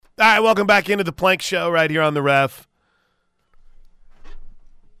All right, welcome back into the Plank Show right here on the Ref.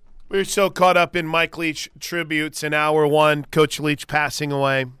 We're so caught up in Mike Leach tributes in hour one, Coach Leach passing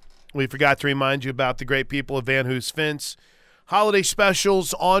away. We forgot to remind you about the great people of Van Hoos Fence. Holiday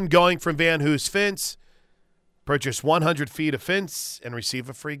specials ongoing from Van Hoos Fence. Purchase 100 feet of fence and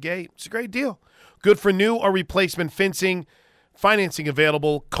receive a free gate. It's a great deal. Good for new or replacement fencing. Financing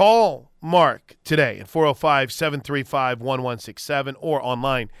available. Call Mark today at 405-735-1167 or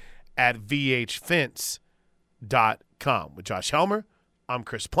online at vhfence.com. With Josh Helmer, I'm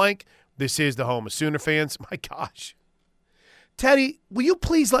Chris Plank. This is the home of Sooner fans. My gosh. Teddy, will you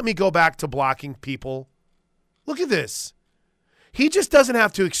please let me go back to blocking people? Look at this. He just doesn't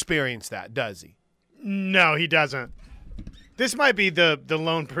have to experience that, does he? No, he doesn't. This might be the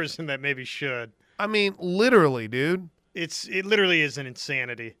lone person that maybe should. I mean, literally, dude. It literally is an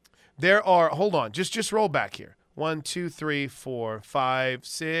insanity. There are, hold on, just roll back here. 1, 2, 3, 4, 5,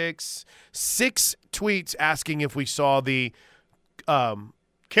 6. 6 tweets asking if we saw the Cale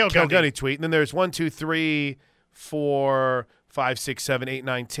Gundy tweet. And then there's 1, 2, 3, 4, 5, 6, 7, 8,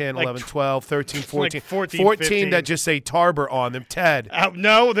 9, 10, Like 11, 12, 13, 14. like 14, 14 that just say Tarber on them. Ted.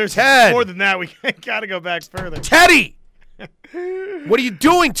 No, there's Ted. more than that. We got to go back further. Teddy! What are you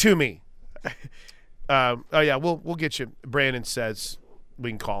doing to me? We'll get you. Brandon says we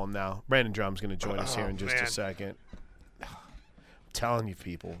can call him now. Brandon Drum's going to join us here in just a second. I'm telling you,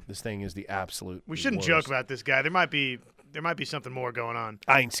 people, this thing is the absolute We shouldn't worst. joke about this guy. There might be something more going on.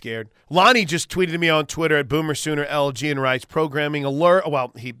 I ain't scared. Lonnie just tweeted me on Twitter at Boomer Sooner LG and writes, programming alert.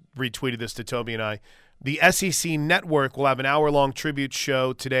 Well, he retweeted this to Toby and I. The SEC Network will have an hour-long tribute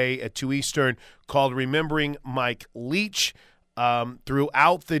show today at 2 Eastern called Remembering Mike Leach.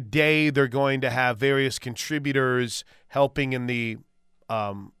 Throughout the day, they're going to have various contributors helping in the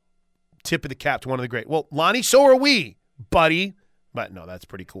tip of the cap to one of the great. Well, Lonnie, so are we, buddy. But no, that's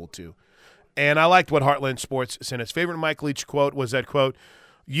pretty cool too. And I liked what Heartland Sports sent us. Favorite Mike Leach quote was that quote,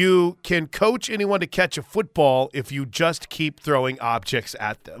 "You can coach anyone to catch a football if you just keep throwing objects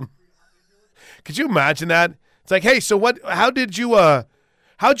at them." Could you imagine that? It's like, hey, so what? How'd you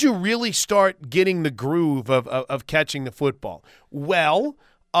really start getting the groove of catching the football? Well,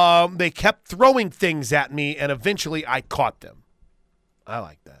 they kept throwing things at me, and eventually I caught them. I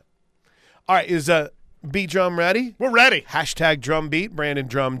like that. All right, is Beat Drum ready? We're ready. Hashtag Drum Beat. Brandon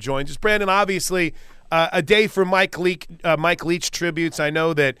Drum joins us. Brandon, obviously, a day for Mike Leach tributes. I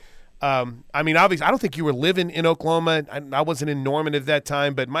know that. Obviously, I don't think you were living in Oklahoma. I wasn't in Norman at that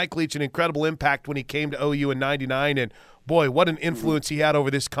time, but Mike Leach, an incredible impact when he came to OU in '99, and boy, what an influence he had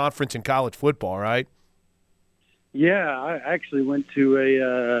over this conference in college football, right? Yeah, I actually went to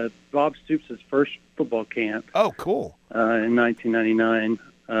a Bob Stoops' first football camp. Oh, cool. In 1999.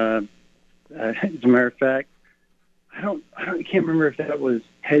 As a matter of fact, I can't remember if that was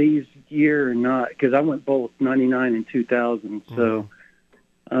Teddy's year or not, because I went both 99 and 2000. So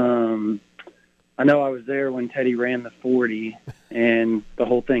I know I was there when Teddy ran the 40 and the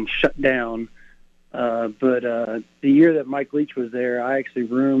whole thing shut down. But the year that Mike Leach was there, I actually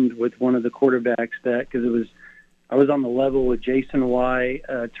roomed with one of the quarterbacks because I was on the level with Jason White,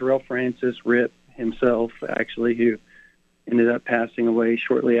 Terrell Francis, Rip himself, actually, who ended up passing away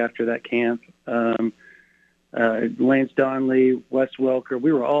shortly after that camp. Lance Donnelly, Wes Welker,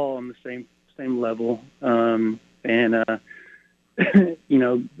 we were all on the same level.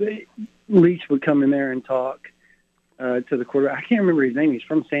 Leach would come in there and talk to the quarterback. I can't remember his name. He's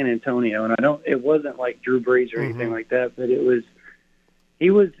from San Antonio, and it wasn't like Drew Brees or anything like that, but he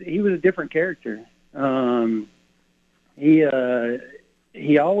was a different character. He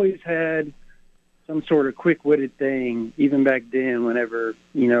always had some sort of quick-witted thing, even back then, whenever,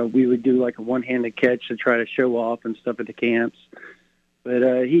 we would do like a one-handed catch to try to show off and stuff at the camps. But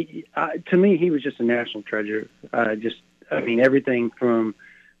to me, he was just a national treasure. Everything from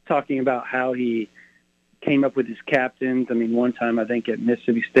talking about how he came up with his captains. I mean, one time I think at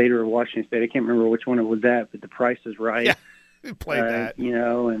Mississippi State or Washington State, I can't remember which one it was at, but The Price is Right. Yeah, we played that.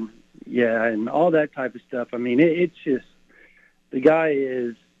 And all that type of stuff. I mean, it's just, the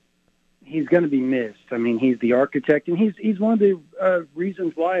guy he's going to be missed. I mean, he's the architect, and he's one of the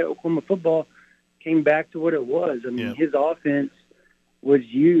reasons why Oklahoma football came back to what it was. I mean, his offense was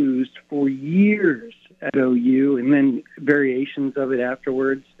used for years at OU and then variations of it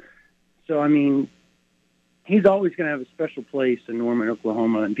afterwards. So, I mean, he's always going to have a special place in Norman,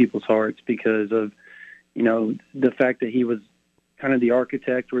 Oklahoma in people's hearts because of, the fact that he was kind of the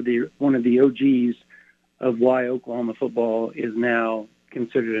architect or one of the OGs of why Oklahoma football is now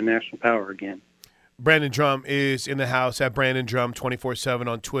considered a national power again. Brandon Drum is in the house at Brandon Drum 24/7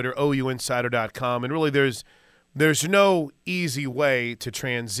 on Twitter, OUinsider.com. And really there's There's no easy way to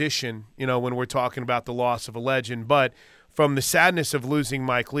transition, when we're talking about the loss of a legend. But from the sadness of losing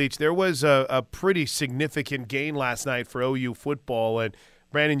Mike Leach, there was a pretty significant gain last night for OU football. And,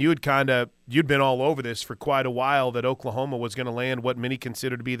 Brandon, you'd been all over this for quite a while that Oklahoma was going to land what many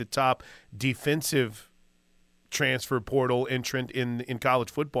consider to be the top defensive transfer portal entrant in college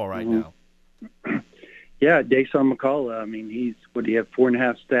football right now. Yeah, Dason McCullough. I mean, he had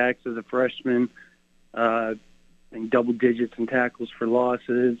 4.5 sacks as a freshman. In double digits in tackles for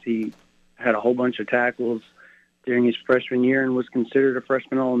losses. He had a whole bunch of tackles during his freshman year and was considered a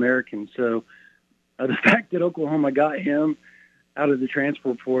freshman All-American. So the fact that Oklahoma got him out of the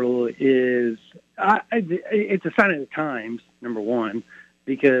transfer portal is it's a sign of the times, number one,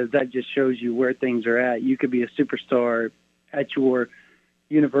 because that just shows you where things are at. You could be a superstar at your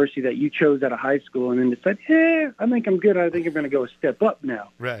university that you chose out of high school and then decide, I think I'm good. I think I'm going to go a step up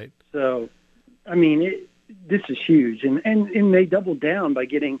now. Right. So, I mean, this is huge. And they doubled down by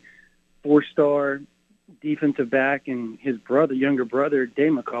getting 4-star defensive back and his younger brother,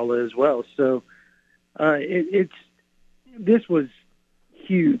 Dave McCullough, as well. So this was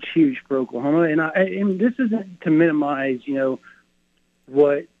huge for Oklahoma. And this isn't to minimize,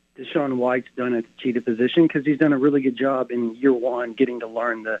 what Deshaun White's done at the cheetah position, because he's done a really good job in year one getting to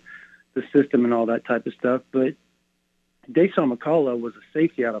learn the system and all that type of stuff. But Dason McCullough was a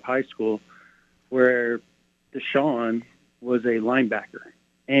safety out of high school where Deshaun was a linebacker.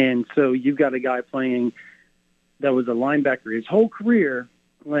 And so you've got a guy playing that was a linebacker his whole career,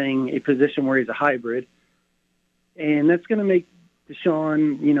 playing a position where he's a hybrid. And that's going to make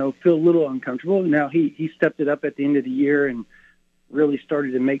Deshaun, feel a little uncomfortable. Now he stepped it up at the end of the year and really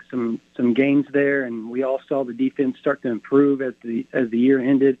started to make some gains there. And we all saw the defense start to improve as the year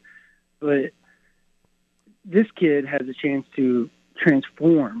ended. But this kid has a chance to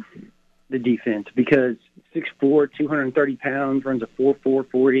transform the defense because 6'4", 230 pounds, runs a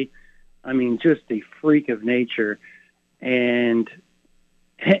 4.4 40. I mean, just a freak of nature. And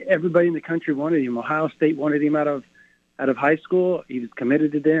everybody in the country wanted him. Ohio State wanted him out of high school. He was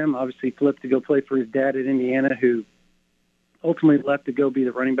committed to them. Obviously flipped to go play for his dad at Indiana, who ultimately left to go be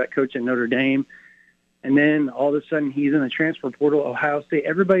the running back coach at Notre Dame. And then all of a sudden he's in the transfer portal, Ohio State.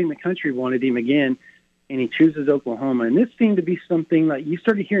 Everybody in the country wanted him again, and he chooses Oklahoma. And this seemed to be something like you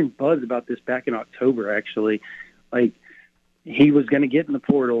started hearing buzz about this back in October, actually. Like he was going to get in the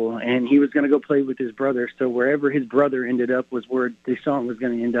portal and he was going to go play with his brother. So wherever his brother ended up was where Deshaun was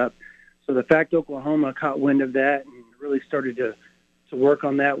going to end up. So the fact Oklahoma caught wind of that and really started to work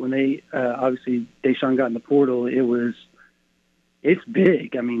on that when they obviously Deshaun got in the portal, it's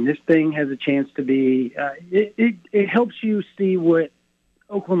big. I mean, this thing has a chance to be it helps you see what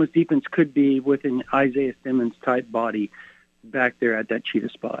Oklahoma's defense could be with an Isaiah Simmons type body back there at that cheetah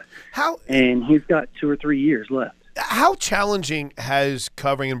spot. And he's got 2 or 3 years left. How challenging has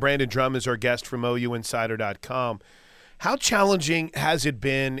covering, and Brandon Drum is our guest from OUinsider.com, how challenging has it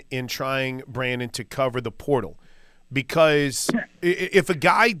been in trying, Brandon, to cover the portal? Because if a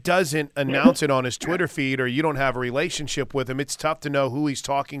guy doesn't announce it on his Twitter feed or you don't have a relationship with him, it's tough to know who he's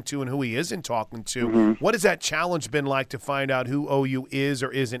talking to and who he isn't talking to. Mm-hmm. What has that challenge been like to find out who OU is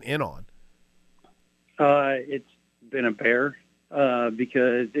or isn't in on? It's been a bear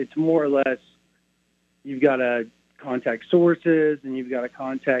because it's more or less you've got to contact sources and you've got to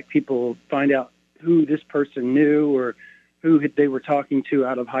contact people, find out who this person knew or who they were talking to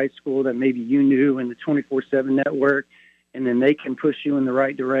out of high school that maybe you knew in the 24/7 network, and then they can push you in the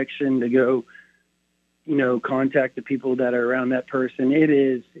right direction to go, contact the people that are around that person.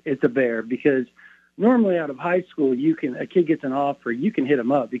 It's a bear because normally out of high school, a kid gets an offer, you can hit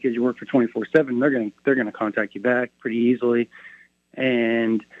them up because you work for 24/7. They're going to contact you back pretty easily,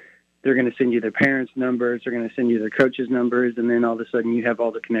 and they're going to send you their parents' numbers. They're going to send you their coaches' numbers, and then all of a sudden you have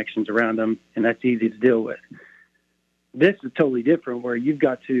all the connections around them, and that's easy to deal with. This is totally different where you've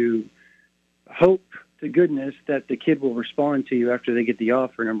got to hope to goodness that the kid will respond to you after they get the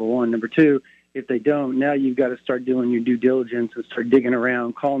offer, number one. Number two, if they don't, now you've got to start doing your due diligence and start digging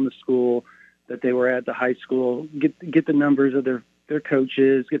around, calling the school that they were at, the high school, get the numbers of their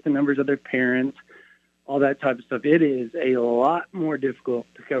coaches, get the numbers of their parents, all that type of stuff. It is a lot more difficult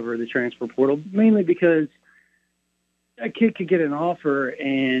to cover the transfer portal, mainly because a kid could get an offer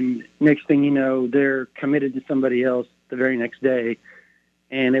and next thing you know, they're committed to somebody else the very next day,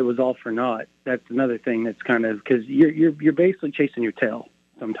 and it was all for naught. That's another thing that's kind of because you're basically chasing your tail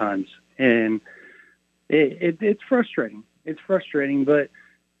sometimes, and it's frustrating. It's frustrating, but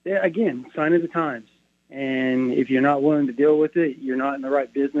again, sign of the times. And if you're not willing to deal with it, you're not in the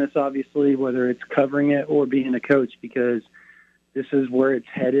right business. Obviously, whether it's covering it or being a coach, because this is where it's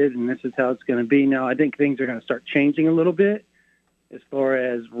headed and this is how it's going to be. Now, I think things are going to start changing a little bit as far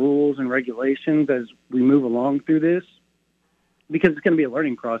as rules and regulations as we move along through this, because it's going to be a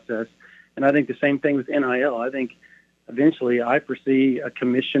learning process. And I think the same thing with NIL. I think eventually I foresee a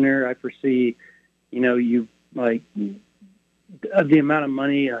commissioner. I foresee, the amount of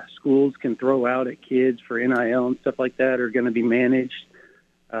money schools can throw out at kids for NIL and stuff like that are going to be managed,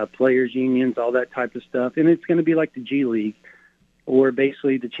 players' unions, all that type of stuff. And it's going to be like the G League or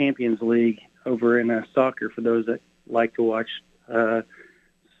basically the Champions League over in soccer for those that like to watch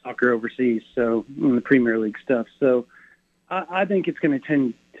soccer overseas, so in the Premier League stuff. So I think it's going to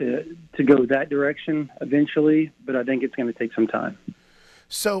tend to go that direction eventually, but I think it's going to take some time.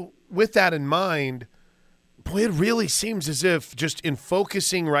 So with that in mind, boy, it really seems as if just in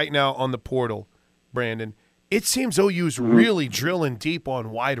focusing right now on the portal, Brandon, it seems OU's really drilling deep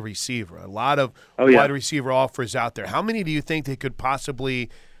on wide receiver. A lot of wide receiver offers out there. How many do you think they could possibly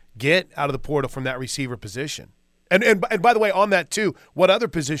get out of the portal from that receiver position? And by the way, on that too, what other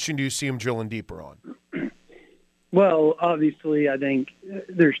position do you see them drilling deeper on? Well, obviously, I think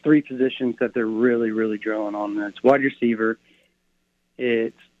there's three positions that they're really, really drilling on. It's wide receiver,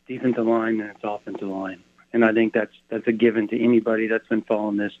 it's defensive line, and it's offensive line. And I think that's a given to anybody that's been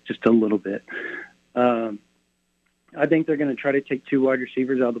following this just a little bit. I think they're going to try to take 2 wide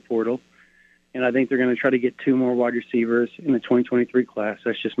receivers out of the portal, and I think they're going to try to get 2 more wide receivers in the 2023 class.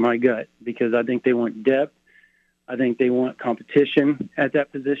 That's just my gut, because I think they want depth. I think they want competition at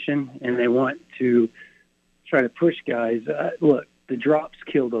that position, and they want to try to push guys. Look, the drops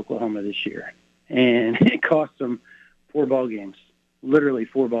killed Oklahoma this year, and it cost them 4 ball games, literally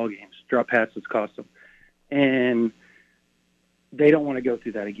 4 ball games. Drop passes cost them. And they don't want to go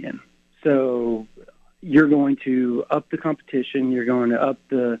through that again. So you're going to up the competition. You're going to up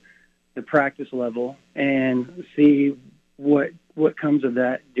the practice level and see what comes of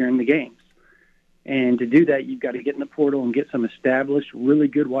that during the games. And to do that, you've got to get in the portal and get some established, really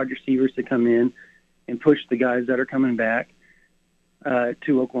good wide receivers to come in and push the guys that are coming back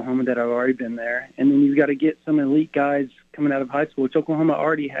to Oklahoma that have already been there. And then you've got to get some elite guys coming out of high school, which Oklahoma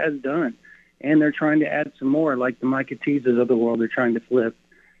already has done. And they're trying to add some more, like the Micah Teases of the world. They're trying to flip.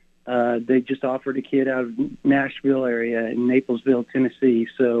 They just offered a kid out of Nashville area in Naplesville, Tennessee.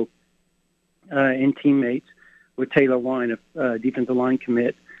 So, and teammates with Taylor Wine, a defensive line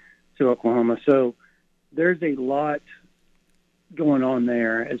commit to Oklahoma. So there's a lot going on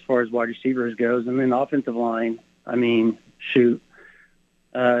there as far as wide receivers goes. And then offensive line, I mean, shoot.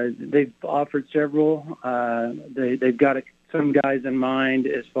 They've offered several. They've got some guys in mind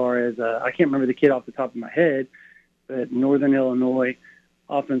as far as I can't remember the kid off the top of my head, but Northern Illinois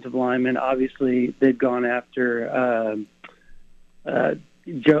offensive lineman. Obviously, they've gone after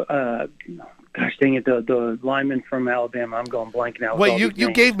gosh dang it, the lineman from Alabama. I'm going blanking out. Wait,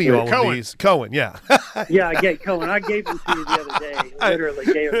 you gave me all Cohen. of these. Cohen, yeah. Yeah, I gave Cohen. I gave them to you the other day. Literally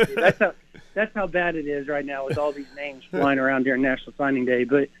gave them to you. That's how bad it is right now with all these names flying around during National Signing Day.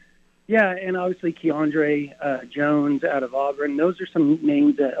 But yeah, and obviously Keandre Jones out of Auburn. Those are some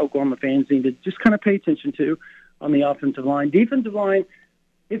names that Oklahoma fans need to just kind of pay attention to on the offensive line. Defensive line,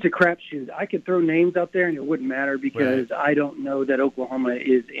 it's a crapshoot. I could throw names out there and it wouldn't matter because I don't know that Oklahoma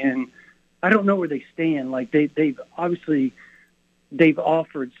is in. I don't know where they stand. Like they've obviously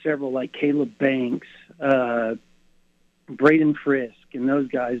offered several, like Caleb Banks, Braden Frisk, and those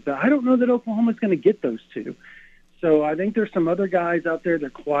guys. But I don't know that Oklahoma's going to get those 2. So I think there's some other guys out there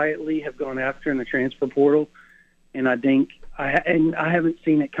that quietly have gone after in the transfer portal, and I think I haven't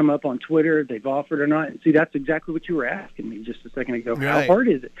seen it come up on Twitter if they've offered or not. And see, that's exactly what you were asking me just a second ago. Right. How hard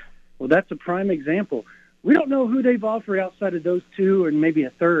is it? Well, that's a prime example. We don't know who they've offered outside of those 2 and maybe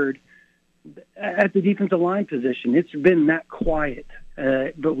a third at the defensive line position. It's been that quiet,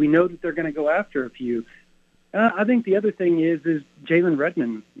 but we know that they're going to go after a few. I think the other thing is Jalen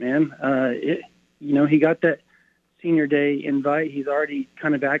Redmond, man. He got that senior day invite. He's already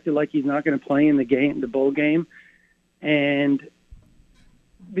kind of acted like he's not going to play in the bowl game,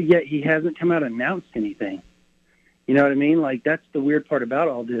 but yet he hasn't come out and announced anything. You know what I mean? Like, that's the weird part about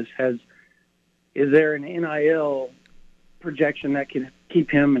all this. Is there an NIL projection that could keep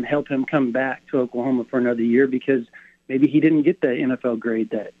him and help him come back to Oklahoma for another year because maybe he didn't get the NFL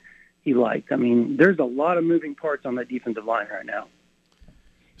grade that he liked? I mean, there's a lot of moving parts on that defensive line right now.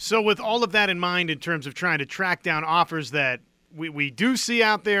 So with all of that in mind in terms of trying to track down offers that we do see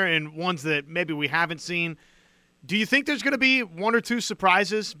out there and ones that maybe we haven't seen, do you think there's going to be 1 or 2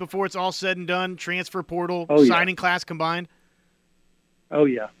 surprises before it's all said and done, transfer portal, signing class combined? Oh,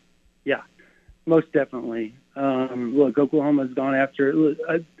 yeah. Yeah, most definitely. Look, Oklahoma's gone after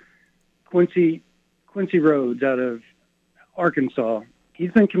Quincy Rhodes out of Arkansas.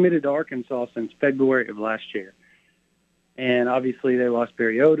 He's been committed to Arkansas since February of last year. And obviously they lost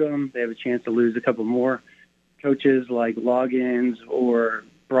Barry Odom. They have a chance to lose a couple more coaches like Loggins or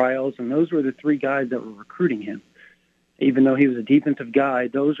Bryles, and those were the three guys that were recruiting him. Even though he was a defensive guy,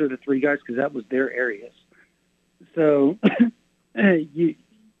 those are the three guys because that was their areas. So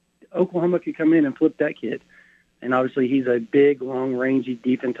Oklahoma could come in and flip that kid. And obviously he's a big, long-rangey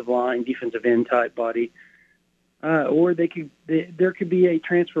defensive line, defensive end type body. Or there could be a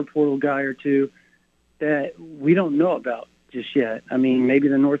transfer portal guy or two that we don't know about just yet. I mean, maybe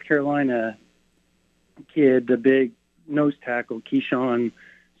the North Carolina kid, the big nose tackle, Keyshawn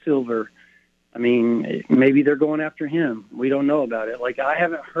Silver. I mean, maybe they're going after him. We don't know about it. Like, I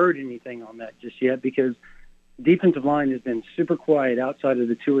haven't heard anything on that just yet because defensive line has been super quiet outside of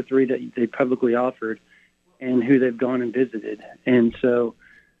the two or three that they publicly offered and who they've gone and visited. And so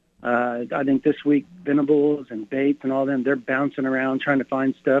I think this week Venables and Bates and all them, they're bouncing around trying to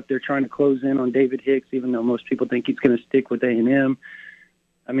find stuff. They're trying to close in on David Hicks, even though most people think he's going to stick with A&M.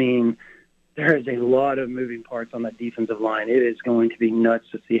 I mean, there is a lot of moving parts on that defensive line. It is going to be nuts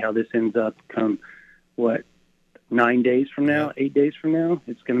to see how this ends up come, 9 days from now, 8 days from now?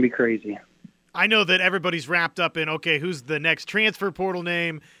 It's going to be crazy. I know that everybody's wrapped up in, okay, who's the next transfer portal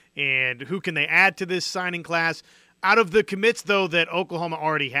name and who can they add to this signing class? Out of the commits, though, that Oklahoma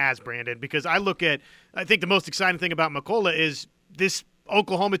already has, Brandon, because I think the most exciting thing about McCullough is this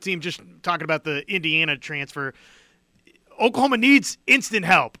Oklahoma team, just talking about the Indiana transfer, Oklahoma needs instant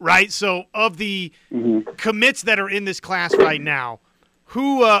help, right? So of the commits that are in this class right now,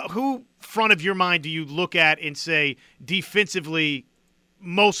 who front of your mind do you look at and say defensively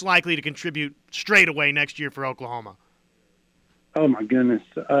most likely to contribute straight away next year for Oklahoma? Oh, my goodness.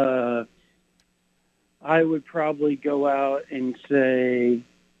 I would probably go out and say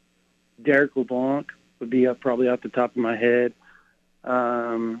Derek LeBlanc would be probably off the top of my head.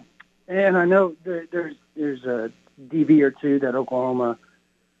 And I know there's a DB or two that Oklahoma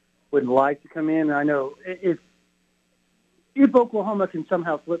would like to come in. I know if Oklahoma can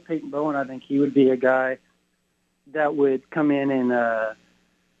somehow flip Peyton Bowen, I think he would be a guy that would come in and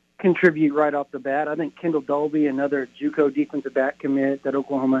contribute right off the bat. I think Kendall Dolby, another JUCO defensive back commit that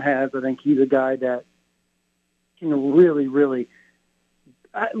Oklahoma has, I think he's a guy that can really, really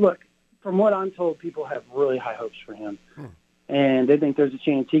look, from what I'm told, people have really high hopes for him. And they think there's a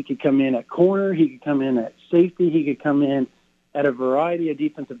chance he could come in at corner, he could come in at safety, he could come in at a variety of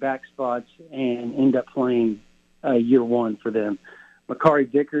defensive back spots and end up playing year one for them. Makari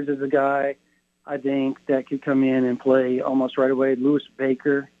Vickers is a guy, I think, that could come in and play almost right away. Lewis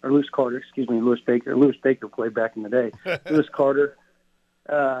Baker played back in the day. Lewis Carter,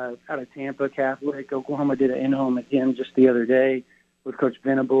 out of Tampa Catholic. Oklahoma did an in-home at him just the other day with Coach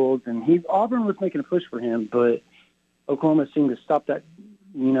Venables, and Auburn was making a push for him, but Oklahoma seemed to stop that,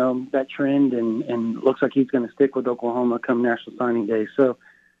 that trend, and looks like he's going to stick with Oklahoma come National Signing Day. So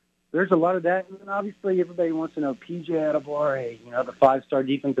there's a lot of that, and obviously everybody wants to know PJ Adebawore, the five-star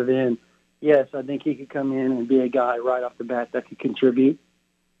defensive end. Yes, I think he could come in and be a guy right off the bat that could contribute.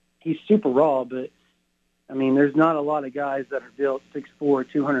 He's super raw, but I mean, there's not a lot of guys that are built 6'4",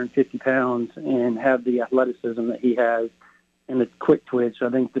 250 pounds and have the athleticism that he has and the quick twitch. I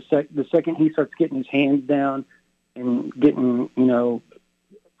think the second he starts getting his hands down and getting,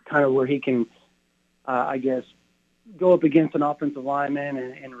 kind of where he can, go up against an offensive lineman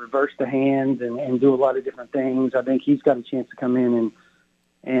and reverse the hands and do a lot of different things, I think he's got a chance to come in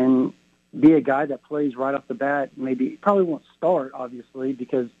and be a guy that plays right off the bat. Maybe probably won't start, obviously,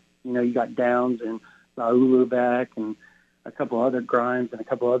 because, you got Downs and Laulu back and a couple other Grimes and a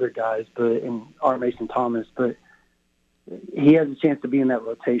couple other guys, and R. Mason Thomas, but he has a chance to be in that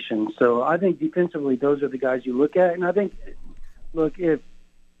rotation. So I think defensively, those are the guys you look at. And I think, look, if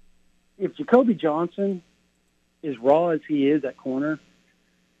Jacoby Johnson, as raw as he is at corner,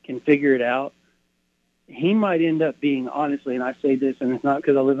 can figure it out, he might end up being, honestly, and I say this, and it's not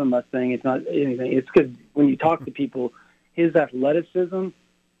because I live in Mustang, it's not anything, it's because when you talk to people, his athleticism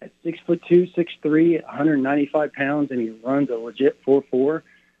at 6'2", 6'3", 195 pounds, and he runs a legit 4.4,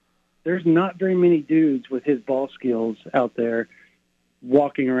 there's not very many dudes with his ball skills out there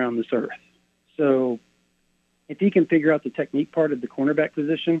walking around this earth. So if he can figure out the technique part of the cornerback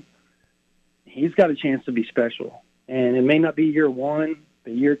position, he's got a chance to be special. And it may not be year one,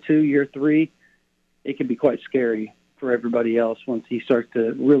 but year two, year three, it can be quite scary for everybody else once he starts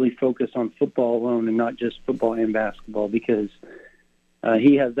to really focus on football alone and not just football and basketball, because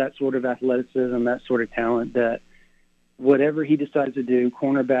he has that sort of athleticism, that sort of talent that whatever he decides to do,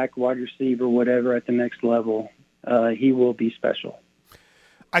 cornerback, wide receiver, whatever, at the next level, he will be special.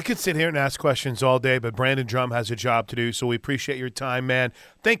 I could sit here and ask questions all day, but Brandon Drum has a job to do, so we appreciate your time, man.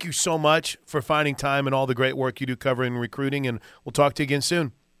 Thank you so much for finding time and all the great work you do covering recruiting, and we'll talk to you again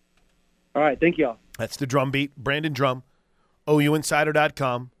soon. All right, thank you all. That's the Drum Beat. Brandon Drum,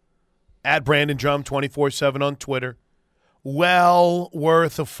 OUinsider.com, at Brandon Drum 24/7 on Twitter. Well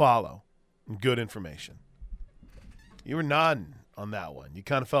worth a follow. Good information. You were nodding on that one. You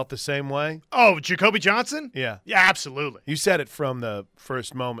kind of felt the same way? Oh, Jacoby Johnson? Yeah. Yeah, absolutely. You said it from the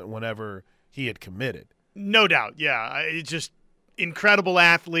first moment whenever he had committed. No doubt, yeah. It's just incredible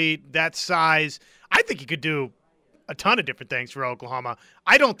athlete, that size. I think he could do a ton of different things for Oklahoma.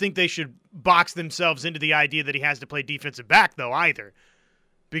 I don't think they should box themselves into the idea that he has to play defensive back, though, either.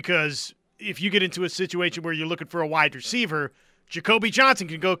 Because if you get into a situation where you're looking for a wide receiver, Jacoby Johnson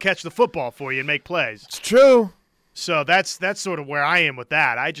can go catch the football for you and make plays. It's true. So that's sort of where I am with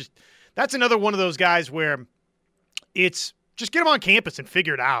that. That's another one of those guys where it's just get him on campus and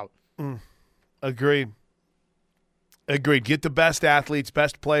figure it out. Agreed. Get the best athletes,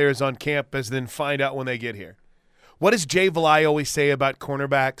 best players on campus, then find out when they get here. What does Jay Valai always say about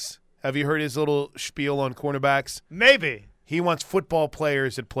cornerbacks? Have you heard his little spiel on cornerbacks? Maybe. He wants football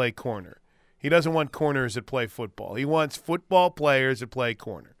players that play corner. He doesn't want corners that play football. He wants football players that play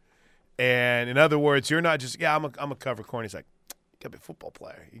corner. And in other words, you're not just, I'm a cover corner. He's like, you got to be a football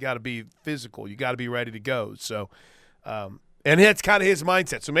player. You got to be physical. You got to be ready to go. So, and that's kind of his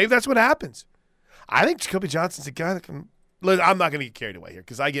mindset. So maybe that's what happens. I think Jacoby Johnson's a guy that can – I'm not going to get carried away here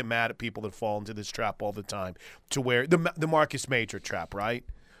because I get mad at people that fall into this trap all the time to where the Marcus Major trap, right,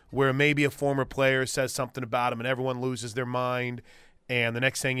 where maybe a former player says something about him and everyone loses their mind. And the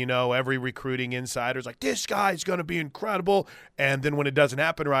next thing you know, every recruiting insider is like, this guy's going to be incredible. And then when it doesn't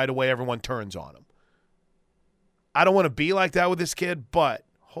happen right away, everyone turns on him. I don't want to be like that with this kid, but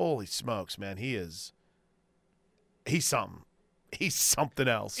holy smokes, man, he's something. He's something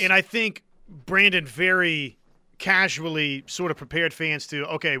else. And I think Brandon very casually sort of prepared fans to,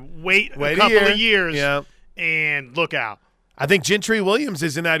 okay, wait a couple of years and look out. I think Gentry Williams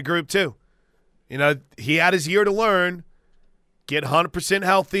is in that group too. You know, he had his year to learn. Get 100%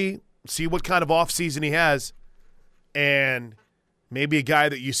 healthy, see what kind of offseason he has, and maybe a guy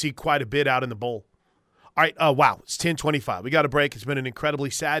that you see quite a bit out in the bowl. All right, wow, it's 10:25. We got a break. It's been an incredibly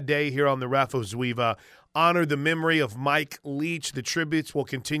sad day here on the Ref as we've honored the memory of Mike Leach. The tributes will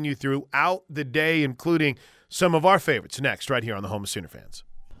continue throughout the day, including some of our favorites next right here on the Home of Sooner Fans.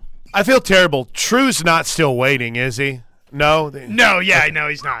 I feel terrible. True's not still waiting, is he? No? No,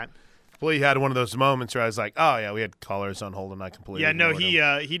 he's not. Well, he had one of those moments where I was like, oh, yeah, we had callers on hold and I completely ignored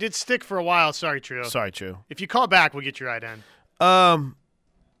him. He did stick for a while. Sorry, True. Sorry, True. If you call back, we'll get you right in.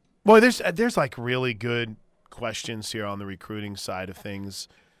 Boy, there's like really good questions here on the recruiting side of things.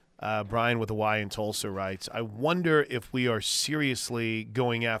 Brian with the Y in Tulsa writes, I wonder if we are seriously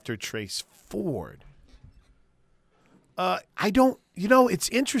going after Trace Ford. I don't, it's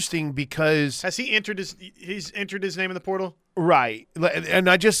interesting because has he entered he's entered his name in the portal? Right. And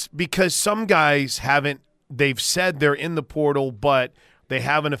because some guys they've said they're in the portal, but they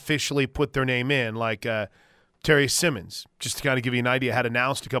haven't officially put their name in, like Terry Simmons, just to kind of give you an idea, had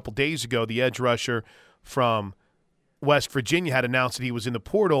announced a couple days ago, the edge rusher from West Virginia had announced that he was in the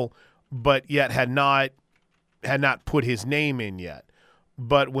portal, but yet had not put his name in yet.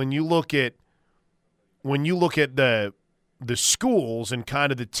 But when you look at the schools and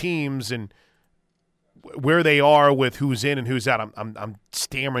kind of the teams and where they are with who's in and who's out, I'm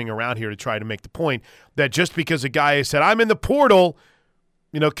stammering around here to try to make the point that just because a guy has said, I'm in the portal,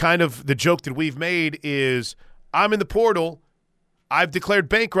 kind of the joke that we've made is, I'm in the portal, I've declared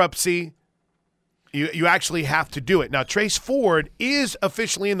bankruptcy, you actually have to do it. Now, Trace Ford is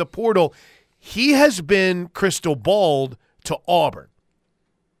officially in the portal. He has been crystal balled to Auburn.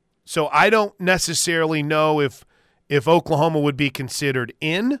 So I don't necessarily know if Oklahoma would be considered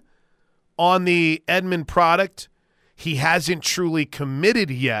in on the Edmond product. He hasn't truly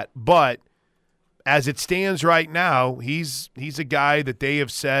committed yet, but as it stands right now, he's a guy that they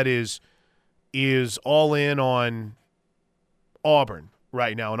have said is all in on Auburn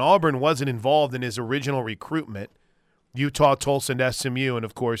right now. And Auburn wasn't involved in his original recruitment. Utah, Tulsa, and SMU, and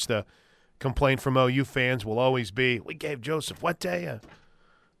of course the complaint from OU fans will always be, we gave Joseph Wette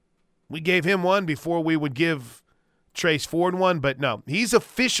we gave him one before we would give Trace Ford one, but no, he's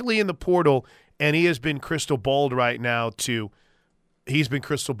officially in the portal, and he has been crystal balled right now to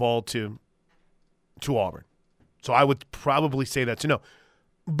Auburn. So I would probably say that's a no.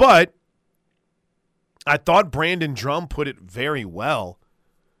 But I thought Brandon Drum put it very well.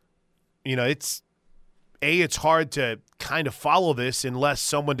 It's hard to kind of follow this unless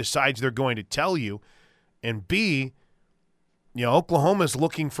someone decides they're going to tell you, and B, Oklahoma's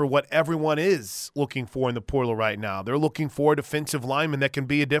looking for what everyone is looking for in the portal right now. They're looking for a defensive lineman that can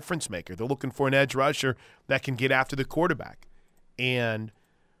be a difference maker. They're looking for an edge rusher that can get after the quarterback. And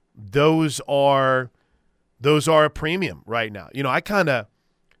those are a premium right now. I kind of,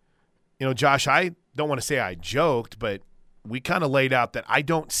 Josh, I don't want to say I joked, but we kind of laid out that I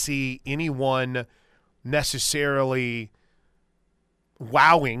don't see anyone necessarily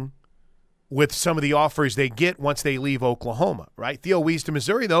wowing with some of the offers they get once they leave Oklahoma, right? Theo Wease to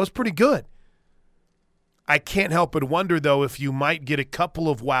Missouri, though, is pretty good. I can't help but wonder, though, if you might get a couple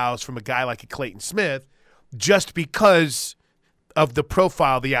of wows from a guy like a Clayton Smith just because of the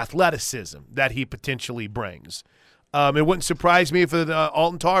profile, the athleticism that he potentially brings. It wouldn't surprise me if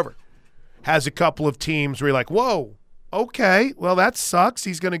Alton Tarver has a couple of teams where you're like, whoa, okay, well, that sucks.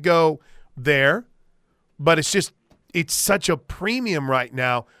 He's going to go there. But it's such a premium right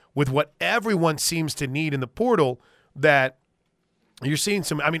now with what everyone seems to need in the portal that you're seeing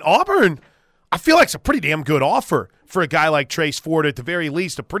some – Auburn, I feel like it's a pretty damn good offer for a guy like Trace Ford, at the very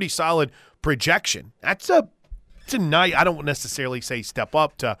least, a pretty solid projection. It's a nice – I don't necessarily say step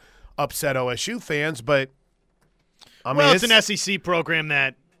up to upset OSU fans, but it's an SEC program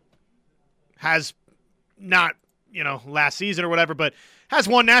that has not, last season or whatever, but has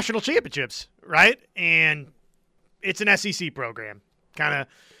won national championships, right? And it's an SEC program. Kind of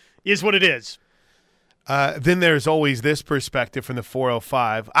is what it is. Then there's always this perspective from the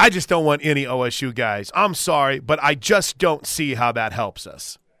 405. I just don't want any OSU guys. I'm sorry, but I just don't see how that helps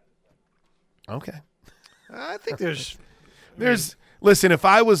us. Okay. I think there's listen, if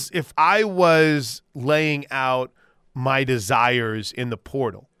I was laying out my desires in the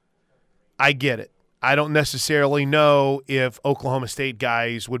portal, I get it. I don't necessarily know if Oklahoma State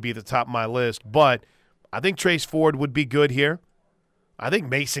guys would be at the top of my list, but I think Trace Ford would be good here. I think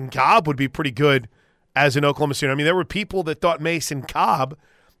Mason Cobb would be pretty good as an Oklahoma State. There were people that thought Mason Cobb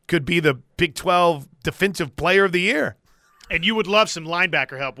could be the Big 12 Defensive Player of the Year. And you would love some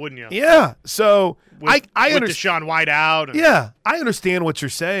linebacker help, wouldn't you? Yeah. So I understand. Deshaun White out. Yeah, I understand what you're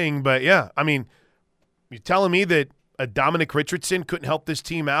saying, but yeah, you're telling me that a Dominic Richardson couldn't help this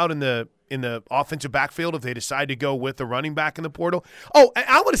team out in the offensive backfield if they decide to go with a running back in the portal? Oh,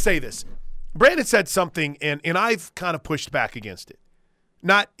 I want to say this. Brandon said something, and I've kind of pushed back against it.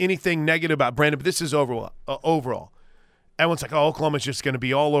 Not anything negative about Brandon, but this is overall. Everyone's like, Oklahoma's just going to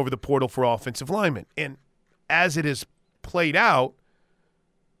be all over the portal for offensive linemen. And as it is played out,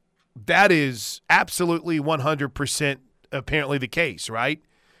 that is absolutely 100% apparently the case, right?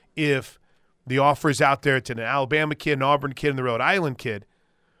 If the offer is out there to an Alabama kid, an Auburn kid, and the Rhode Island kid.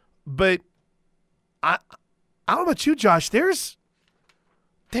 But I don't know about you, Josh. There is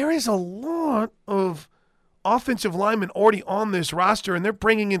a lot of offensive linemen already on this roster, and they're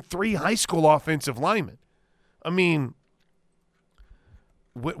bringing in 3 high school offensive linemen. When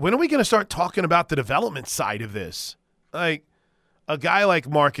are we going to start talking about the development side of this? Like a guy like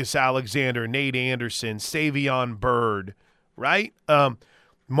Marcus Alexander, Nate Anderson, Savion Byrd, right?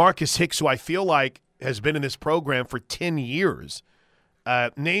 Marcus Hicks, who I feel like has been in this program for 10 years.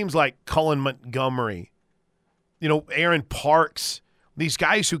 Names like Cullen Montgomery, Aaron Parks, these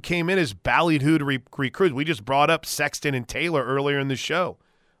guys who came in as ballyhooed recruits. We just brought up Sexton and Taylor earlier in the show.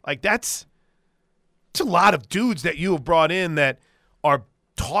 Like it's a lot of dudes that you have brought in that are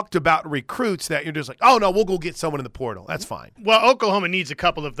talked about recruits that you're just like, oh, no, we'll go get someone in the portal. That's fine. Well, Oklahoma needs a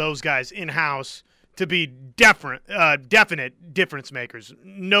couple of those guys in-house to be definite difference makers,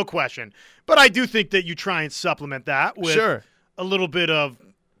 no question. But I do think that you try and supplement that with a little bit of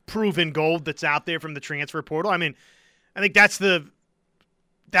proven gold that's out there from the transfer portal. I think that's the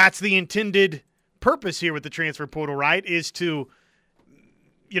intended purpose here with the transfer portal, right, is to,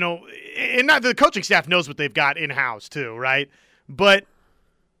 and not the coaching staff knows what they've got in-house too, right? But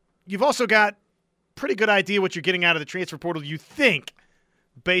you've also got pretty good idea what you're getting out of the transfer portal, you think,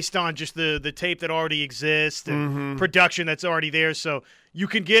 based on just the tape that already exists and production that's already there. So you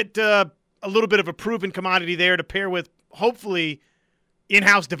can get a little bit of a proven commodity there to pair with, hopefully,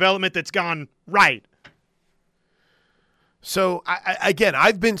 in-house development that's gone right. So,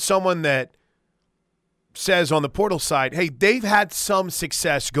 I've been someone that says on the portal side, hey, they've had some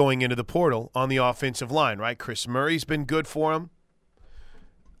success going into the portal on the offensive line, right? Chris Murray's been good for them.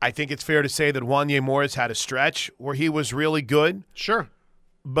 I think it's fair to say that Wanye Morris had a stretch where he was really good. Sure.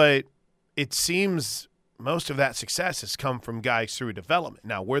 But it seems most of that success has come from guys through development.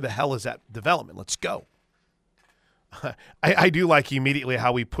 Now, where the hell is that development? Let's go. I do like immediately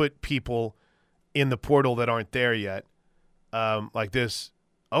how we put people in the portal that aren't there yet. Like this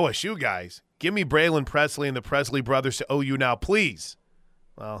OSU guys. Give me Braylon Presley and the Presley brothers to OU now, please.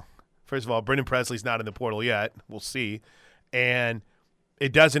 Well, first of all, Brendan Presley's not in the portal yet. We'll see. And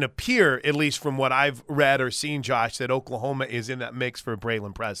it doesn't appear, at least from what I've read or seen, Josh, that Oklahoma is in that mix for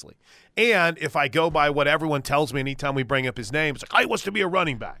Braylon Presley. And if I go by what everyone tells me anytime we bring up his name, it's like, he wants to be a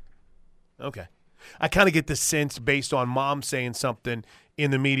running back. Okay. I kind of get the sense based on Mom saying something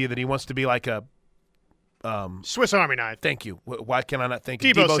in the media that he wants to be like a Swiss Army knife. Thank you. Why can I not think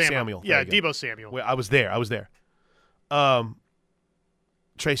Debo Samuel? Yeah, Debo Samuel. I was there.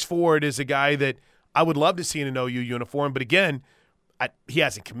 Trace Ford is a guy that I would love to see in an OU uniform, but again, he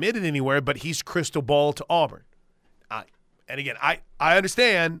hasn't committed anywhere, but he's crystal ball to Auburn. And again, I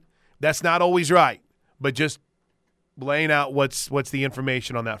understand that's not always right, but just laying out what's the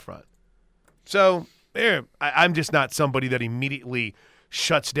information on that front. So I'm just not somebody that immediately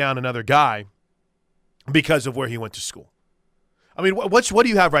shuts down another guy because of where he went to school. I mean, what do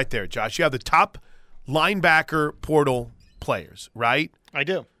you have right there, Josh? You have the top linebacker portal players, right? I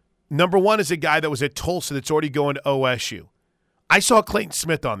do. Number one is a guy that was at Tulsa that's already going to OSU. I saw Clayton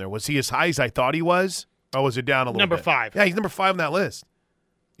Smith on there. Was he as high as I thought he was, or was it down a little bit? Number 5. Yeah, he's number 5 on that list.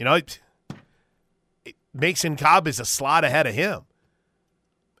 You know, Mason Cobb is a slot ahead of him.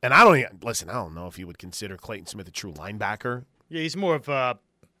 And I don't know if you would consider Clayton Smith a true linebacker. Yeah, he's more of a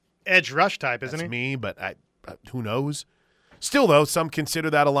edge rush type, isn't That's he? me, but who knows? Still, though, some consider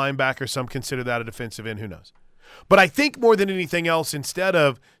that a linebacker, some consider that a defensive end. Who knows? But I think more than anything else, instead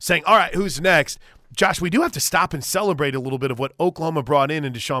of saying, all right, who's next, Josh, we do have to stop and celebrate a little bit of what Oklahoma brought in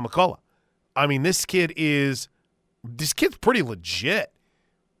Deshaun McCullough. I mean, this kid's pretty legit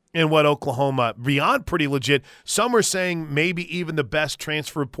in what Oklahoma, beyond pretty legit. Some are saying maybe even the best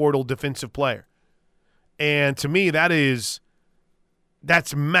transfer portal defensive player. And to me, that's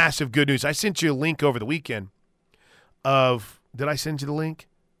massive good news. I sent you a link over the weekend did I send you the link?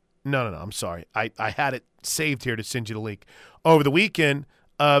 No, I'm sorry. I had it saved here to send you the link. Over the weekend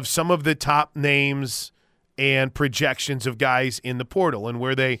of some of the top names and projections of guys in the portal and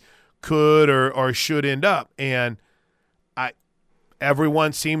where they could or should end up. And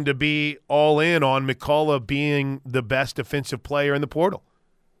everyone seemed to be all in on McCullough being the best defensive player in the portal.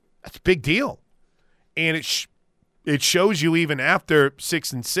 That's a big deal. And it shows you even after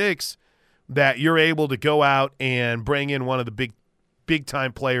 6-6 that you're able to go out and bring in one of the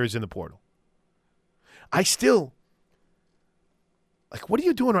big-time players in the portal. I still – what are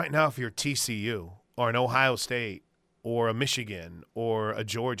you doing right now if you're TCU or an Ohio State or a Michigan or a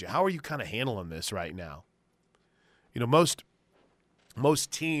Georgia? How are you kind of handling this right now? You know, most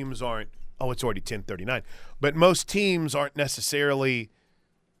teams aren't – it's already 10:39. But most teams aren't necessarily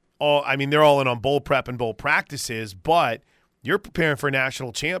they're all in on bowl prep and bowl practices, but you're preparing for a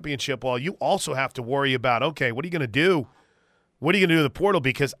national championship while you also have to worry about, okay, what are you going to do? What are you going to do in the portal?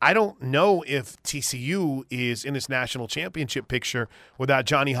 Because I don't know if TCU is in this national championship picture without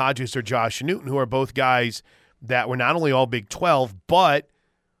Johnny Hodges or Josh Newton, who are both guys that were not only all Big 12, but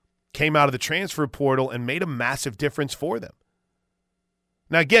came out of the transfer portal and made a massive difference for them.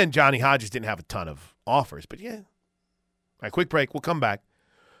 Now, again, Johnny Hodges didn't have a ton of offers, but yeah. All right, quick break. We'll come back.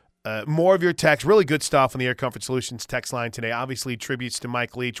 More of your text. Really good stuff on the Air Comfort Solutions text line today. Obviously, tributes to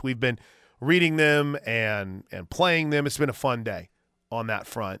Mike Leach. We've been reading them and playing them. It's been a fun day on that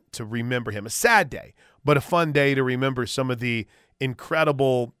front to remember him. A sad day, but a fun day to remember some of the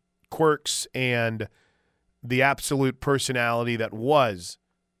incredible quirks and the absolute personality that was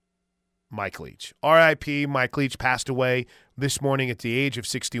Mike Leach. R.I.P. Mike Leach passed away this morning at the age of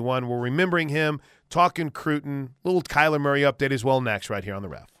 61. We're remembering him, talking Cruton, little Kyler Murray update as well next right here on The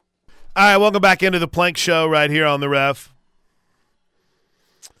Ref. All right, welcome back into the Plank Show right here on The Ref.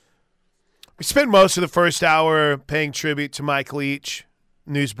 We spent most of the first hour paying tribute to Mike Leach.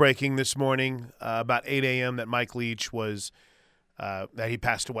 News breaking this morning about 8 a.m. that Mike Leach was that he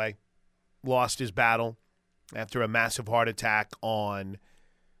passed away, lost his battle after a massive heart attack on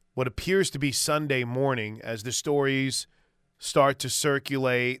what appears to be Sunday morning. As the stories start to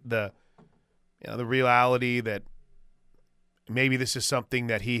circulate, the reality that maybe this is something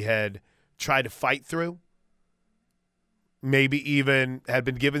that he had tried to fight through. Maybe even had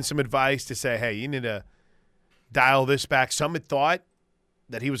been given some advice to say, hey, you need to dial this back. Some had thought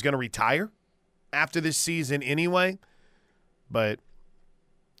that he was going to retire after this season anyway. But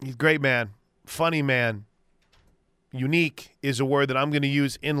he's a great man, funny man. Unique is a word that I'm going to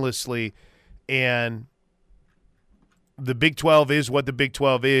use endlessly. And the Big 12 is what the Big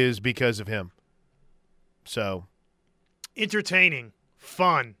 12 is because of him. So entertaining,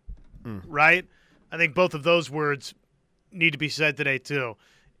 fun, right? I think both of those words need to be said today too.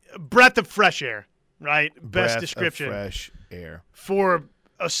 Breath of fresh air, right? Best description. Breath of fresh air. For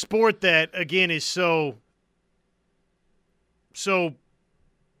a sport that, again, is so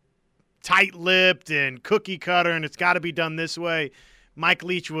tight-lipped and cookie-cutter, and it's got to be done this way. Mike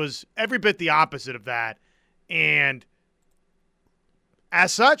Leach was every bit the opposite of that, and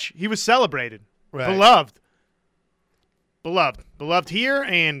as such, he was celebrated, beloved here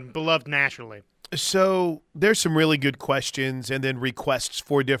and beloved nationally. So there's some really good questions and then requests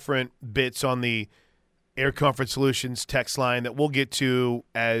for different bits on the Air Comfort Solutions text line that we'll get to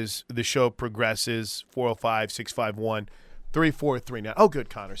as the show progresses. 405-651-3439. Oh, good.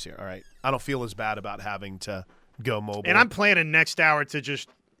 Connor's here. All right. I don't feel as bad about having to go mobile. And I'm planning next hour to just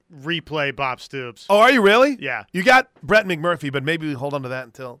replay Bob Stoops. Oh, are you really? Yeah. You got Brett McMurphy, but maybe we hold on to that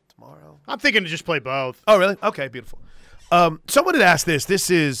until tomorrow. I'm thinking to just play both. Oh, really? Okay, beautiful. Someone had asked this. This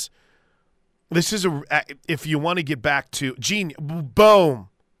is if you want to get back to genius. Boom.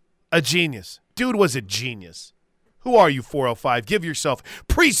 A genius. Dude was a genius. Who are you, 405?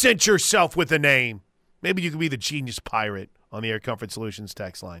 Present yourself with a name. Maybe you could be the genius pirate on the Air Comfort Solutions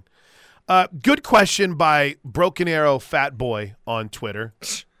text line. Good question by Broken Arrow Fat Boy on Twitter.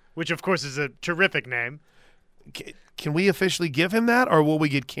 Which, of course, is a terrific name. Can we officially give him that, or will we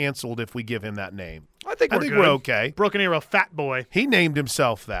get canceled if we give him that name? I think we're okay. Broken Arrow Fat Boy. He named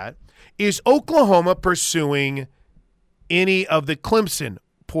himself that. Is Oklahoma pursuing any of the Clemson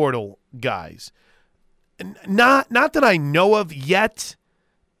portal guys? Not that I know of yet.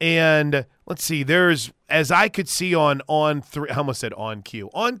 And let's see, there's, as I could see on three, I almost said on Q.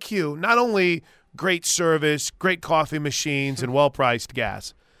 On Q, not only great service, great coffee machines, and well-priced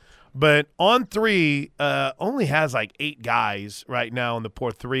gas, but On 3 only has like 8 guys right now in the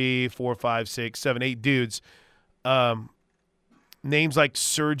port. 3, 4, 5, 6, 7, 8 dudes. Names like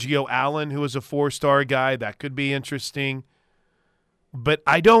Sergio Allen, who is a 4-star guy. That could be interesting. But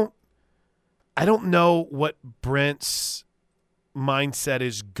I don't know what Brent's mindset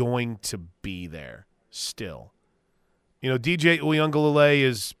is going to be there still. DJ Uiagalelei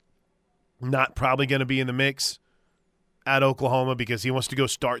is not probably going to be in the mix at Oklahoma because he wants to go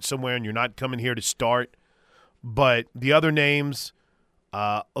start somewhere, and you're not coming here to start. But the other names,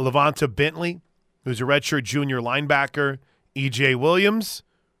 Levanta Bentley, who's a redshirt junior linebacker, E.J. Williams,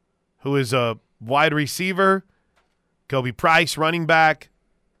 who is a wide receiver, Kobe Price, running back,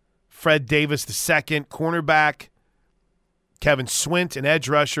 Fred Davis II, cornerback, Kevin Swint, an edge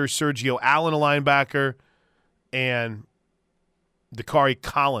rusher, Sergio Allen, a linebacker, and Dakari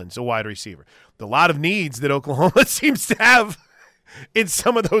Collins, a wide receiver. A lot of needs that Oklahoma seems to have in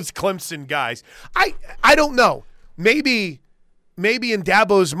some of those Clemson guys. I don't know. Maybe in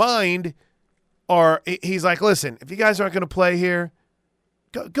Dabo's mind, or he's like, listen, if you guys aren't going to play here,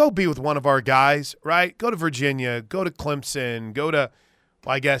 go be with one of our guys, right? Go to Virginia, go to Clemson, go to,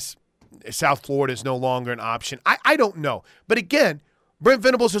 well, I guess South Florida is no longer an option. I don't know. But again, Brent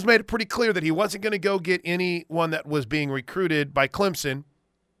Venables has made it pretty clear that he wasn't going to go get anyone that was being recruited by Clemson.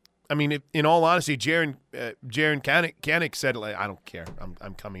 I mean, in all honesty, Jaron Kanik said, I don't care.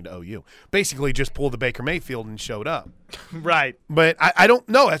 I'm coming to OU. Basically just pulled the Baker Mayfield and showed up. Right. But I don't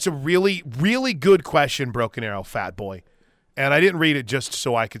know. That's a really, really good question, Broken Arrow Fat Boy. And I didn't read it just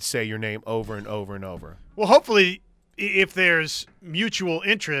so I could say your name over and over and over. Well, hopefully, if there's mutual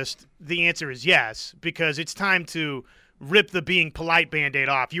interest, the answer is yes, because it's time to rip the being polite Band-Aid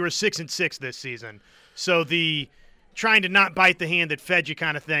off. You were 6-6 this season. So the trying to not bite the hand that fed you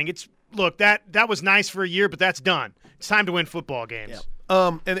kind of thing. Look, that was nice for a year, but that's done. It's time to win football games.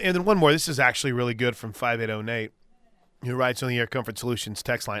 Yeah. And then one more. This is actually really good from 5808, who writes on the Air Comfort Solutions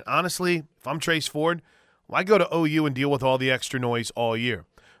text line. Honestly, if I'm Trace Ford, why go to OU and deal with all the extra noise all year?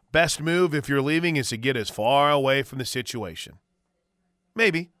 Best move if you're leaving is to get as far away from the situation.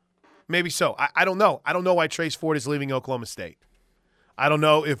 Maybe so. I don't know. I don't know why Trace Ford is leaving Oklahoma State. I don't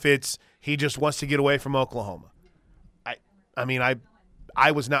know if it's he just wants to get away from Oklahoma. I mean,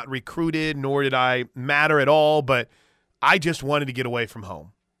 I was not recruited, nor did I matter at all, but I just wanted to get away from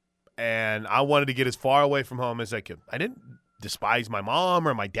home. And I wanted to get as far away from home as I could. I didn't despise my mom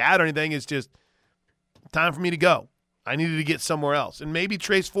or my dad or anything. It's just time for me to go. I needed to get somewhere else. And maybe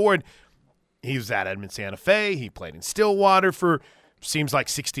Trace Ford, he was at Edmond Santa Fe. He played in Stillwater for seems like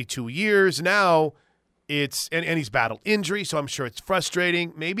 62 years. Now it's and he's battled injury, so I'm sure it's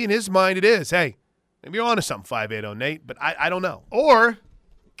frustrating. Maybe in his mind it is. Hey, maybe you're onto something, 5808, Nate, but I don't know. Or,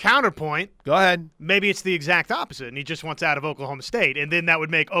 counterpoint. Go ahead. Maybe it's the exact opposite, and he just wants out of Oklahoma State, and then that would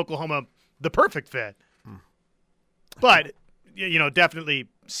make Oklahoma the perfect fit. But, definitely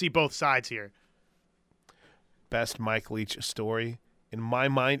see both sides here. Best Mike Leach story, in my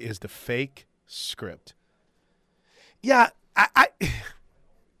mind, is the fake script. Yeah,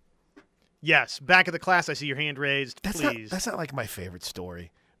 Yes, back of the class, I see your hand raised. Please. That's not like my favorite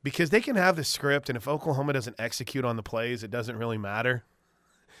story. Because they can have the script, and if Oklahoma doesn't execute on the plays, it doesn't really matter.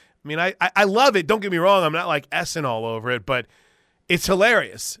 I mean, I love it. Don't get me wrong. I'm not like S-ing all over it, but it's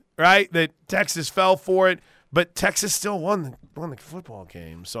hilarious, right, that Texas fell for it, but Texas still won the football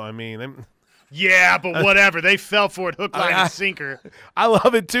game. So, I mean, yeah, but whatever. They fell for it hook, line, and sinker. I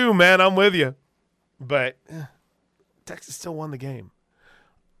love it too, man. I'm with you. But Texas still won the game.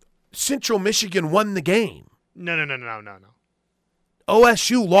 Central Michigan won the game. No.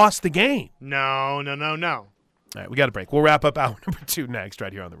 OSU lost the game. No. All right, we got a break. We'll wrap up hour number 2 next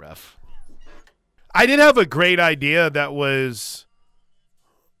right here on The Ref. I did have a great idea that was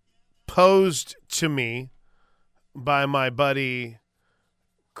posed to me by my buddy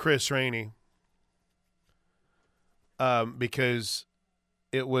Chris Rainey because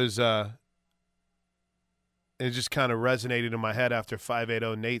it was it just kind of resonated in my head after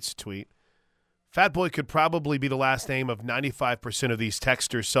 580 Nate's tweet. Fat Boy could probably be the last name of 95% of these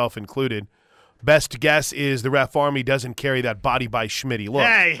texters, self-included. Best guess is the Ref Army doesn't carry that body by Schmitty look.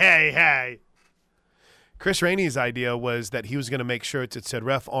 Hey. Chris Rainey's idea was that he was going to make shirts that said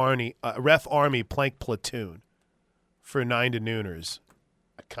Ref Army Plank Platoon for 9 to nooners.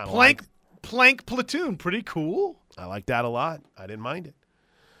 I kind of Plank Platoon, pretty cool. I like that a lot. I didn't mind it.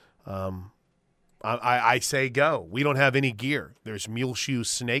 I say go. We don't have any gear. There's Mule Shoe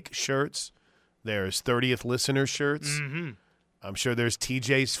Snake shirts. There's 30th Listener shirts. Mm-hmm. I'm sure there's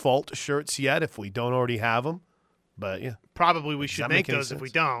TJ's Fault shirts yet if we don't already have them. But, yeah. Probably we should make those if we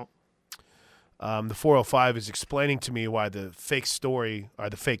don't. The 405 is explaining to me why the fake story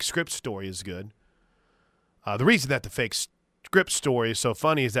or the fake script story is good. The reason that the fake script story is so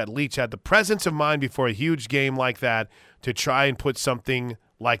funny is that Leach had the presence of mind before a huge game like that to try and put something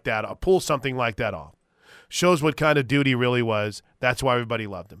like that, pull something like that off. Shows what kind of dude he really was. That's why everybody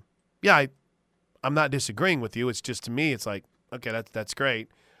loved him. Yeah, I'm not disagreeing with you. It's just, to me, it's like, okay, that's great.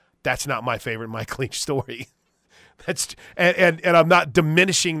 That's not my favorite Mike Leach story. And I'm not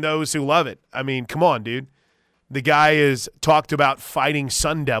diminishing those who love it. I mean, come on, dude. The guy is talked about fighting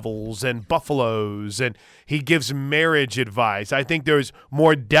Sun Devils and Buffaloes, and he gives marriage advice. I think there's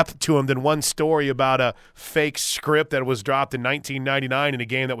more depth to him than one story about a fake script that was dropped in 1999 in a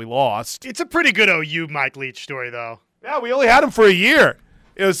game that we lost. It's a pretty good OU Mike Leach story, though. Yeah, we only had him for a year.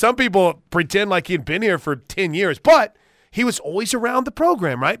 Some people pretend like he'd been here for 10 years, but he was always around the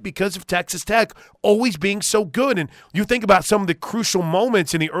program, right, because of Texas Tech always being so good. And you think about some of the crucial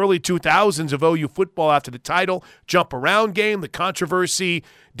moments in the early 2000s of OU football after the title, jump around game, the controversy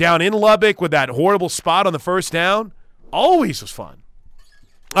down in Lubbock with that horrible spot on the first down. Always was fun.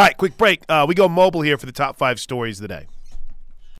 All right, quick break. We go mobile here for the top 5 stories of the day.